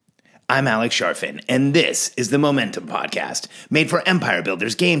I'm Alex Sharfin, and this is the Momentum Podcast, made for empire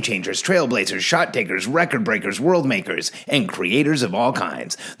builders, game changers, trailblazers, shot takers, record breakers, world makers, and creators of all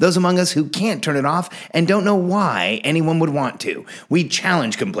kinds. Those among us who can't turn it off and don't know why anyone would want to. We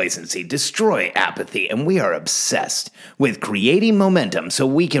challenge complacency, destroy apathy, and we are obsessed with creating momentum so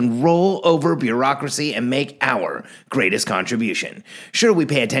we can roll over bureaucracy and make our greatest contribution. Sure, we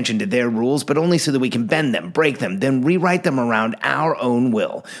pay attention to their rules, but only so that we can bend them, break them, then rewrite them around our own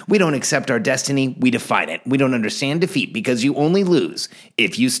will. We don't accept our destiny, we define it. We don't understand defeat because you only lose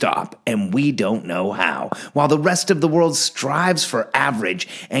if you stop, and we don't know how. While the rest of the world strives for average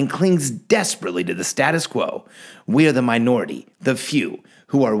and clings desperately to the status quo, we are the minority, the few,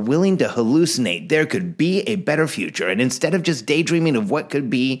 who are willing to hallucinate there could be a better future, and instead of just daydreaming of what could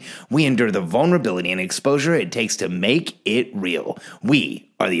be, we endure the vulnerability and exposure it takes to make it real.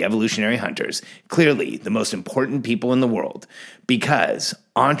 We are the evolutionary hunters, clearly the most important people in the world, because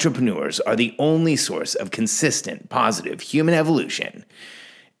entrepreneurs are the only source of consistent, positive human evolution,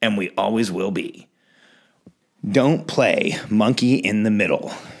 and we always will be. Don't play monkey in the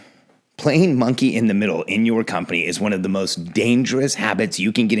middle. Playing monkey in the middle in your company is one of the most dangerous habits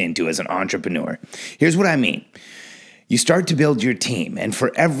you can get into as an entrepreneur. Here's what I mean. You start to build your team, and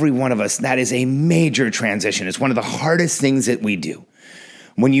for every one of us, that is a major transition. It's one of the hardest things that we do.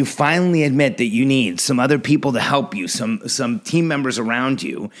 When you finally admit that you need some other people to help you, some team members around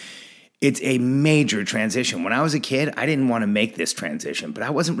you, it's a major transition. When I was a kid, I didn't want to make this transition, but I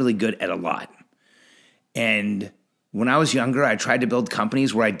wasn't really good at a lot. And when I was younger, I tried to build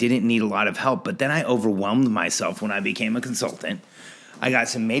companies where I didn't need a lot of help, but then I overwhelmed myself when I became a consultant. I got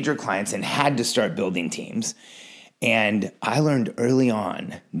some major clients and had to start building teams. And I learned early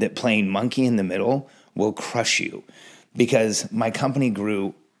on that playing monkey in the middle will crush you because my company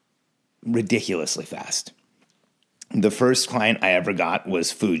grew ridiculously fast. The first client I ever got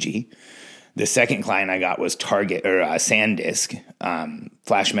was Fuji. The second client I got was Target or SanDisk,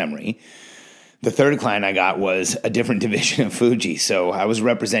 flash memory. The third client I got was a different division of Fuji. So I was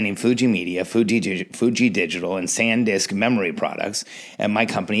representing Fuji Media, Fuji Digital, and SanDisk memory products, and my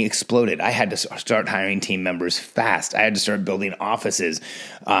company exploded. I had to start hiring team members fast. I had to start building offices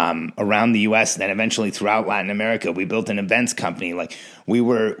around the U.S. and then eventually throughout Latin America. We built an events company. Like we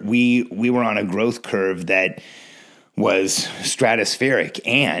were on a growth curve that was stratospheric,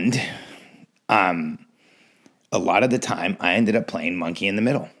 and a lot of the time I ended up playing monkey in the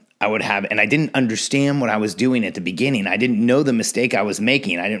middle. And I didn't understand what I was doing at the beginning. I didn't know the mistake I was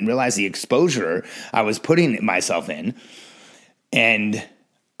making. I didn't realize the exposure I was putting myself in. And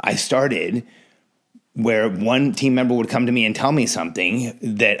I started where one team member would come to me and tell me something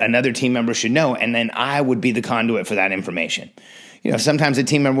that another team member should know, and then I would be the conduit for that information. You know, sometimes a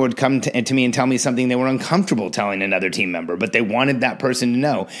team member would come to me and tell me something they were uncomfortable telling another team member, but they wanted that person to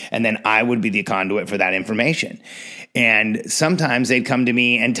know, and then I would be the conduit for that information. And sometimes they'd come to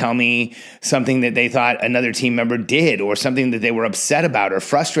me and tell me something that they thought another team member did or something that they were upset about or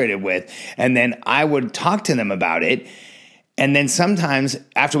frustrated with, and then I would talk to them about it. And then sometimes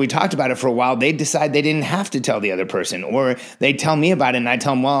after we talked about it for a while, they'd decide they didn't have to tell the other person, or they'd tell me about it and I'd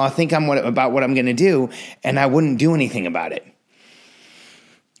tell them, well, I think about what I'm going to do, and I wouldn't do anything about it.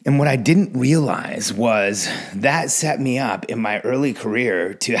 And what I didn't realize was that set me up in my early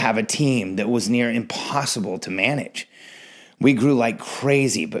career to have a team that was near impossible to manage. We grew like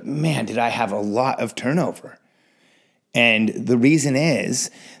crazy, but man, did I have a lot of turnover. And the reason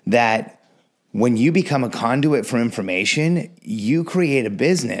is that when you become a conduit for information, you create a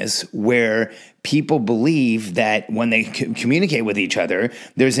business where people believe that when they communicate with each other,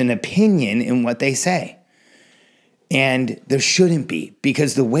 there's an opinion in what they say. And there shouldn't be,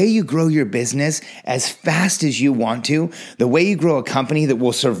 because the way you grow your business as fast as you want to, the way you grow a company that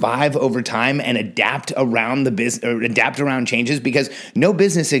will survive over time and adapt around adapt around changes, because no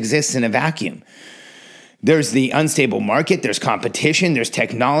business exists in a vacuum. There's the unstable market, there's competition, there's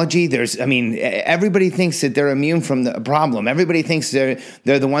technology, everybody thinks that they're immune from the problem. Everybody thinks they're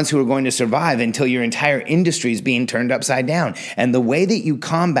the ones who are going to survive until your entire industry is being turned upside down. And the way that you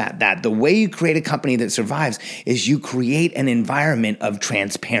combat that, the way you create a company that survives, is you create an environment of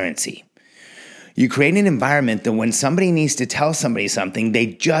transparency. You create an environment that when somebody needs to tell somebody something, they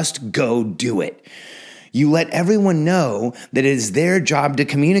just go do it. You let everyone know that it is their job to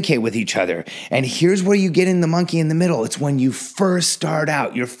communicate with each other. And here's where you get in the monkey in the middle. It's when you first start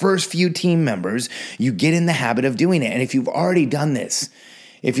out, your first few team members, you get in the habit of doing it. And if you've already done this,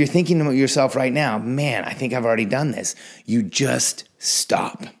 if you're thinking to yourself right now, man, I think I've already done this, you just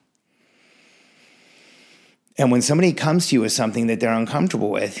stop. And when somebody comes to you with something that they're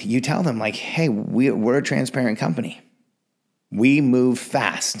uncomfortable with, you tell them like, hey, we're a transparent company. We move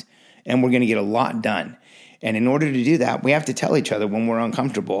fast. and we're going to get a lot done. And in order to do that, we have to tell each other when we're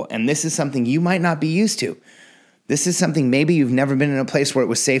uncomfortable. And this is something you might not be used to. This is something maybe you've never been in a place where it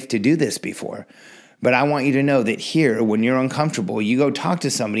was safe to do this before. But I want you to know that here, when you're uncomfortable, you go talk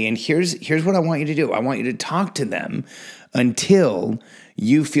to somebody, and here's what I want you to do. I want you to talk to them until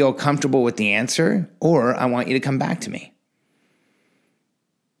you feel comfortable with the answer, or I want you to come back to me.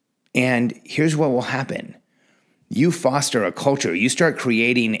 And here's what will happen. You foster a culture. You start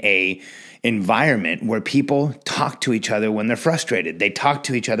creating a environment where people talk to each other when they're frustrated. They talk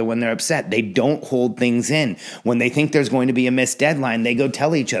to each other when they're upset. They don't hold things in. When they think there's going to be a missed deadline, they go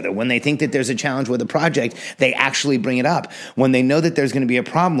tell each other. When they think that there's a challenge with a project, they actually bring it up. When they know that there's going to be a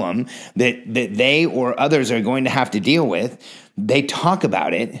problem that they or others are going to have to deal with, they talk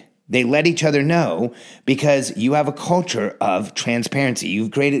about it. They let each other know, because you have a culture of transparency.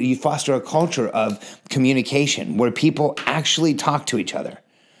 You foster a culture of communication where people actually talk to each other,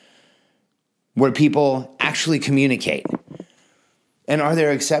 where people actually communicate. And are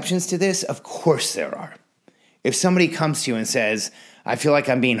there exceptions to this? Of course there are. If somebody comes to you and says, I feel like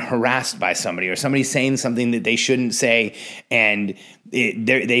I'm being harassed by somebody, or somebody's saying something that they shouldn't say, and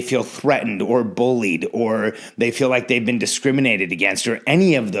they feel threatened or bullied, or they feel like they've been discriminated against, or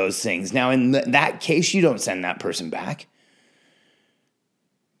any of those things. Now, in that case, you don't send that person back.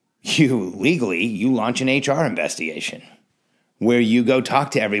 You launch an HR investigation where you go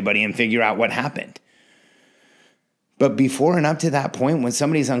talk to everybody and figure out what happened. But before and up to that point, when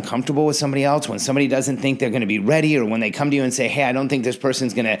somebody's uncomfortable with somebody else, when somebody doesn't think they're going to be ready, or when they come to you and say, hey, I don't think this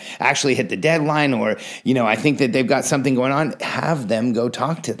person's going to actually hit the deadline, or, I think that they've got something going on, have them go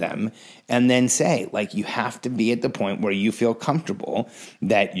talk to them and then say, you have to be at the point where you feel comfortable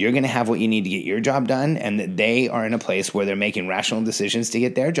that you're going to have what you need to get your job done, and that they are in a place where they're making rational decisions to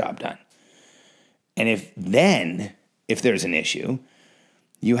get their job done. And if there's an issue,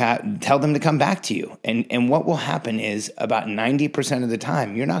 you tell them to come back to you. And what will happen is, about 90% of the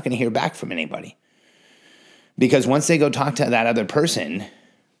time, you're not going to hear back from anybody. Because once they go talk to that other person,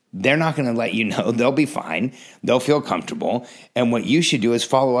 they're not going to let you know. They'll be fine. They'll feel comfortable. And what you should do is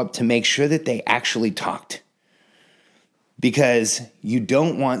follow up to make sure that they actually talked. Because you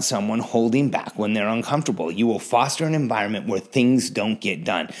don't want someone holding back when they're uncomfortable. You will foster an environment where things don't get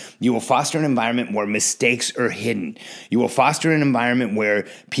done. You will foster an environment where mistakes are hidden. You will foster an environment where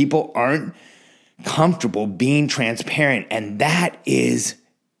people aren't comfortable being transparent. And that is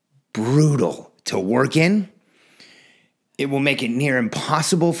brutal to work in. It will make it near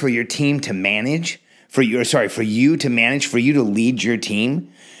impossible for your team to manage, for you to lead your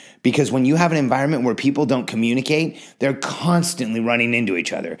team. Because when you have an environment where people don't communicate, they're constantly running into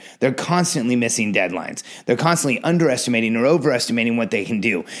each other. They're constantly missing deadlines. They're constantly underestimating or overestimating what they can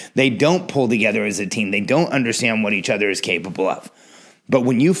do. They don't pull together as a team. They don't understand what each other is capable of. But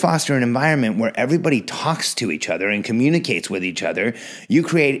when you foster an environment where everybody talks to each other and communicates with each other, you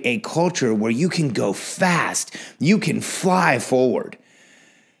create a culture where you can go fast. You can fly forward.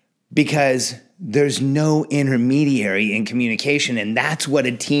 Because there's no intermediary in communication, and that's what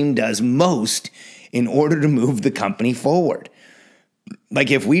a team does most in order to move the company forward.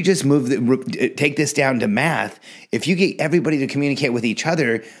 If we just take this down to math, if you get everybody to communicate with each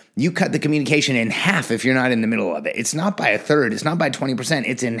other, you cut the communication in half if you're not in the middle of it. It's not by a third, it's not by 20%,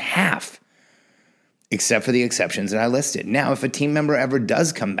 it's in half, except for the exceptions that I listed. Now, if a team member ever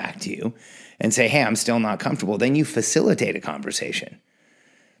does come back to you and say, hey, I'm still not comfortable, then you facilitate a conversation.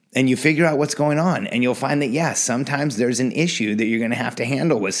 And you figure out what's going on, and you'll find that, yes, sometimes there's an issue that you're going to have to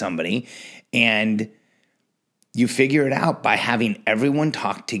handle with somebody, and you figure it out by having everyone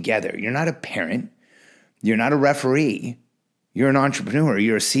talk together. You're not a parent. You're not a referee. You're an entrepreneur.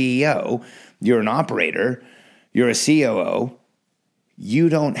 You're a CEO. You're an operator. You're a COO. You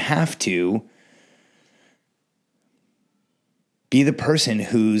don't have to be the person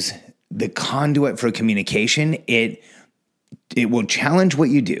who's the conduit for communication. It will challenge what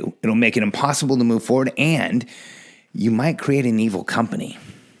you do. It'll make it impossible to move forward, and you might create an evil company.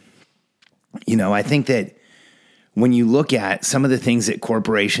 I think that when you look at some of the things that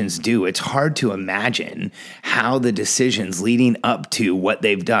corporations do, it's hard to imagine how the decisions leading up to what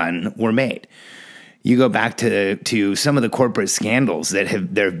they've done were made. You go back to some of the corporate scandals that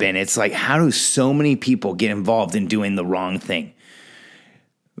there have been. It's like, how do so many people get involved in doing the wrong thing?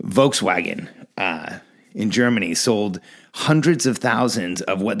 Volkswagen in Germany sold hundreds of thousands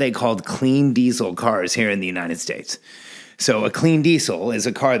of what they called clean diesel cars here in the United States. So a clean diesel is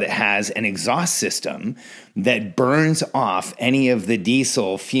a car that has an exhaust system that burns off any of the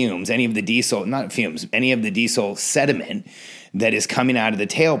diesel fumes, any of the diesel sediment that is coming out of the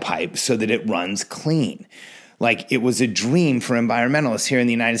tailpipe so that it runs clean. Like, it was a dream for environmentalists here in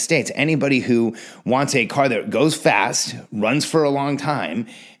the United States. Anybody who wants a car that goes fast, runs for a long time,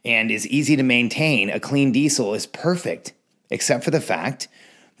 and is easy to maintain, a clean diesel is perfect, except for the fact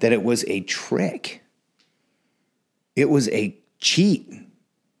that it was a trick. It was a cheat.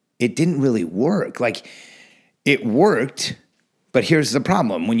 It didn't really work. Like, it worked, but here's the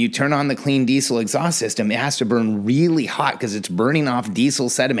problem. When you turn on the clean diesel exhaust system, it has to burn really hot because it's burning off diesel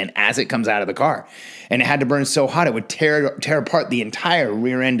sediment as it comes out of the car. And it had to burn so hot it would tear apart the entire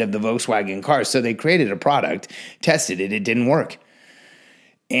rear end of the Volkswagen car. So they created a product, tested it, it didn't work.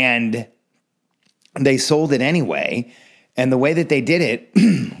 And they sold it anyway. And the way that they did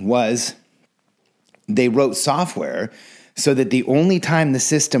it was they wrote software so that the only time the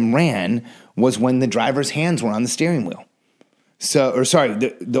system ran was when the driver's hands were on the steering wheel.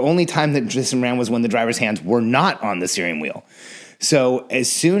 The only time that the system ran was when the driver's hands were not on the steering wheel. So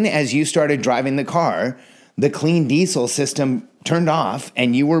as soon as you started driving the car, the clean diesel system turned off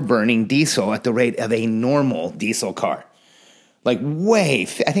and you were burning diesel at the rate of a normal diesel car. Like I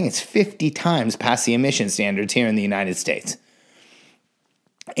think it's 50 times past the emission standards here in the United States.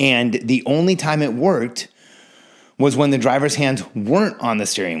 And the only time it worked was when the driver's hands weren't on the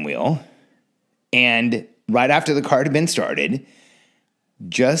steering wheel and right after the car had been started,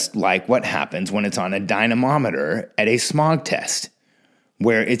 just like what happens when it's on a dynamometer at a smog test,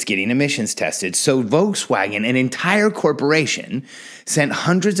 where it's getting emissions tested. So Volkswagen, an entire corporation, sent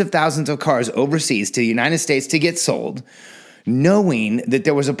hundreds of thousands of cars overseas to the United States to get sold, knowing that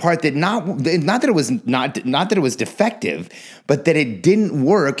there was a part that not that it was defective, but that it didn't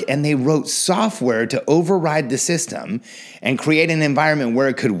work, and they wrote software to override the system and create an environment where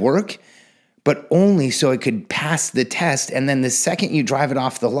it could work, but only so it could pass the test. And then the second you drive it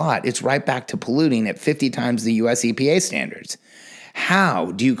off the lot, it's right back to polluting at 50 times the US EPA standards.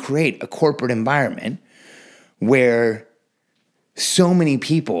 How do you create a corporate environment where so many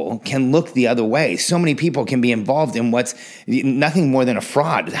people can look the other way? So many people can be involved in what's nothing more than a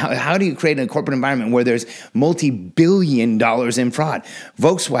fraud. How do you create a corporate environment where there's multi-billion dollars in fraud?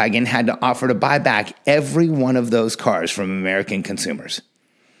 Volkswagen had to offer to buy back every one of those cars from American consumers.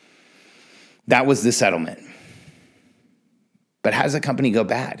 That was the settlement. But how does a company go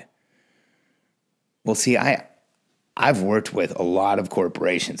bad? Well, see, I've worked with a lot of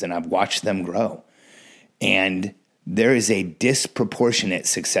corporations and I've watched them grow. And there is a disproportionate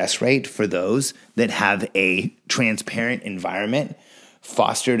success rate for those that have a transparent environment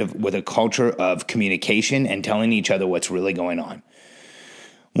fostered with a culture of communication and telling each other what's really going on.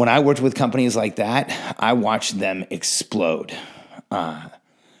 When I worked with companies like that, I watched them explode.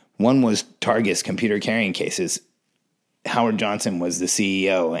 One was Targus Computer Carrying Cases. Howard Johnson was the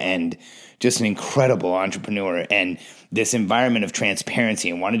CEO and just an incredible entrepreneur, and this environment of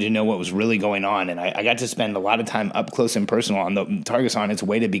transparency, and wanted to know what was really going on. And I got to spend a lot of time up close and personal on the Targus on its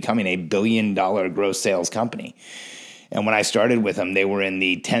way to becoming a $1 billion gross sales company. And when I started with them, they were in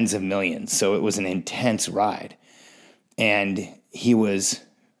the tens of millions. So it was an intense ride. And he was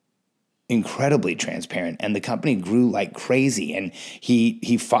incredibly transparent, and the company grew like crazy. And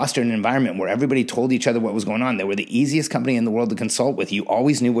he fostered an environment where everybody told each other what was going on. They were the easiest company in the world to consult with. You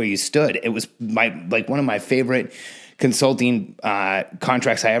always knew where you stood. It was one of my favorite consulting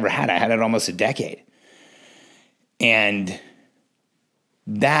contracts I ever had. I had it almost a decade. And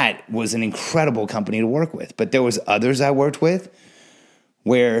that was an incredible company to work with. But there was others I worked with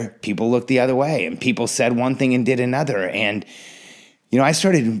where people looked the other way and people said one thing and did another. And I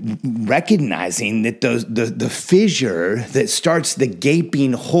started recognizing that the fissure that starts the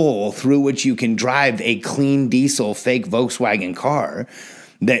gaping hole through which you can drive a clean diesel fake Volkswagen car,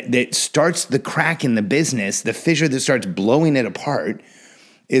 that starts the crack in the business, the fissure that starts blowing it apart,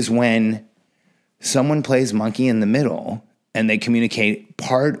 is when someone plays monkey in the middle and they communicate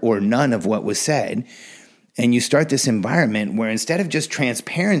part or none of what was said. And you start this environment where instead of just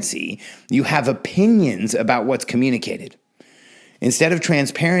transparency, you have opinions about what's communicated. Instead of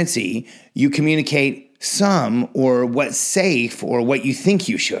transparency, you communicate some or what's safe or what you think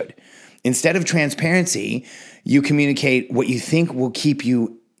you should. Instead of transparency, you communicate what you think will keep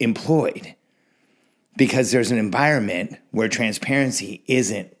you employed, because there's an environment where transparency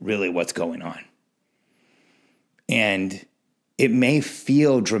isn't really what's going on. And it may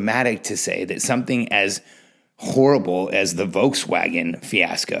feel dramatic to say that something as horrible as the Volkswagen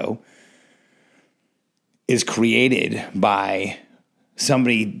fiasco is created by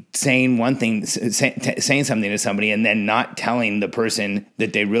somebody saying one thing, saying something to somebody, and then not telling the person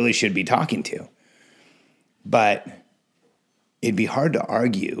that they really should be talking to. But it'd be hard to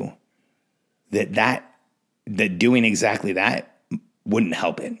argue that doing exactly that wouldn't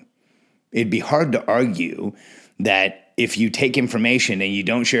help it. It'd be hard to argue that if you take information and you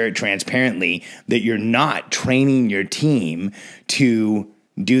don't share it transparently, that you're not training your team to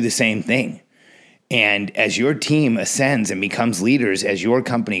do the same thing. And as your team ascends and becomes leaders, as your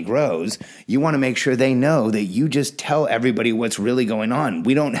company grows, you want to make sure they know that you just tell everybody what's really going on.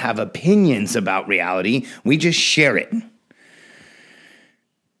 We don't have opinions about reality. We just share it.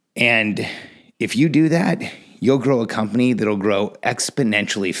 And if you do that, you'll grow a company that'll grow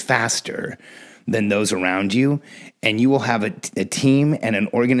exponentially faster than those around you. And you will have a team and an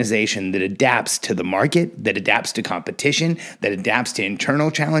organization that adapts to the market, that adapts to competition, that adapts to internal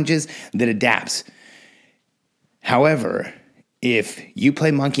challenges, that adapts. However, if you play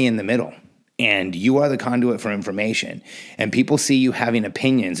monkey in the middle and you are the conduit for information and people see you having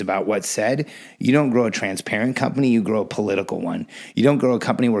opinions about what's said, you don't grow a transparent company, you grow a political one. You don't grow a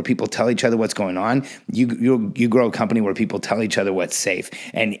company where people tell each other what's going on. You grow a company where people tell each other what's safe.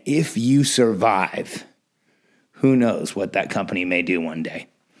 And if you survive, who knows what that company may do one day.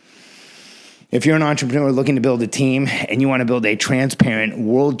 If you're an entrepreneur looking to build a team and you want to build a transparent,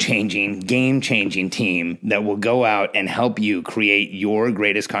 world-changing, game-changing team that will go out and help you create your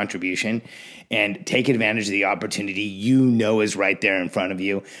greatest contribution and take advantage of the opportunity you know is right there in front of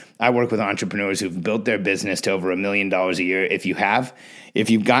you. I work with entrepreneurs who've built their business to over $1 million a year. If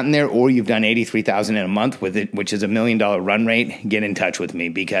you've gotten there or you've done $83,000 in a month with it, which is $1 million run rate, get in touch with me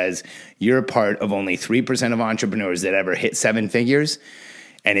because you're a part of only 3% of entrepreneurs that ever hit 7 figures.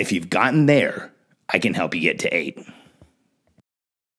 And if you've gotten there, I can help you get to 8.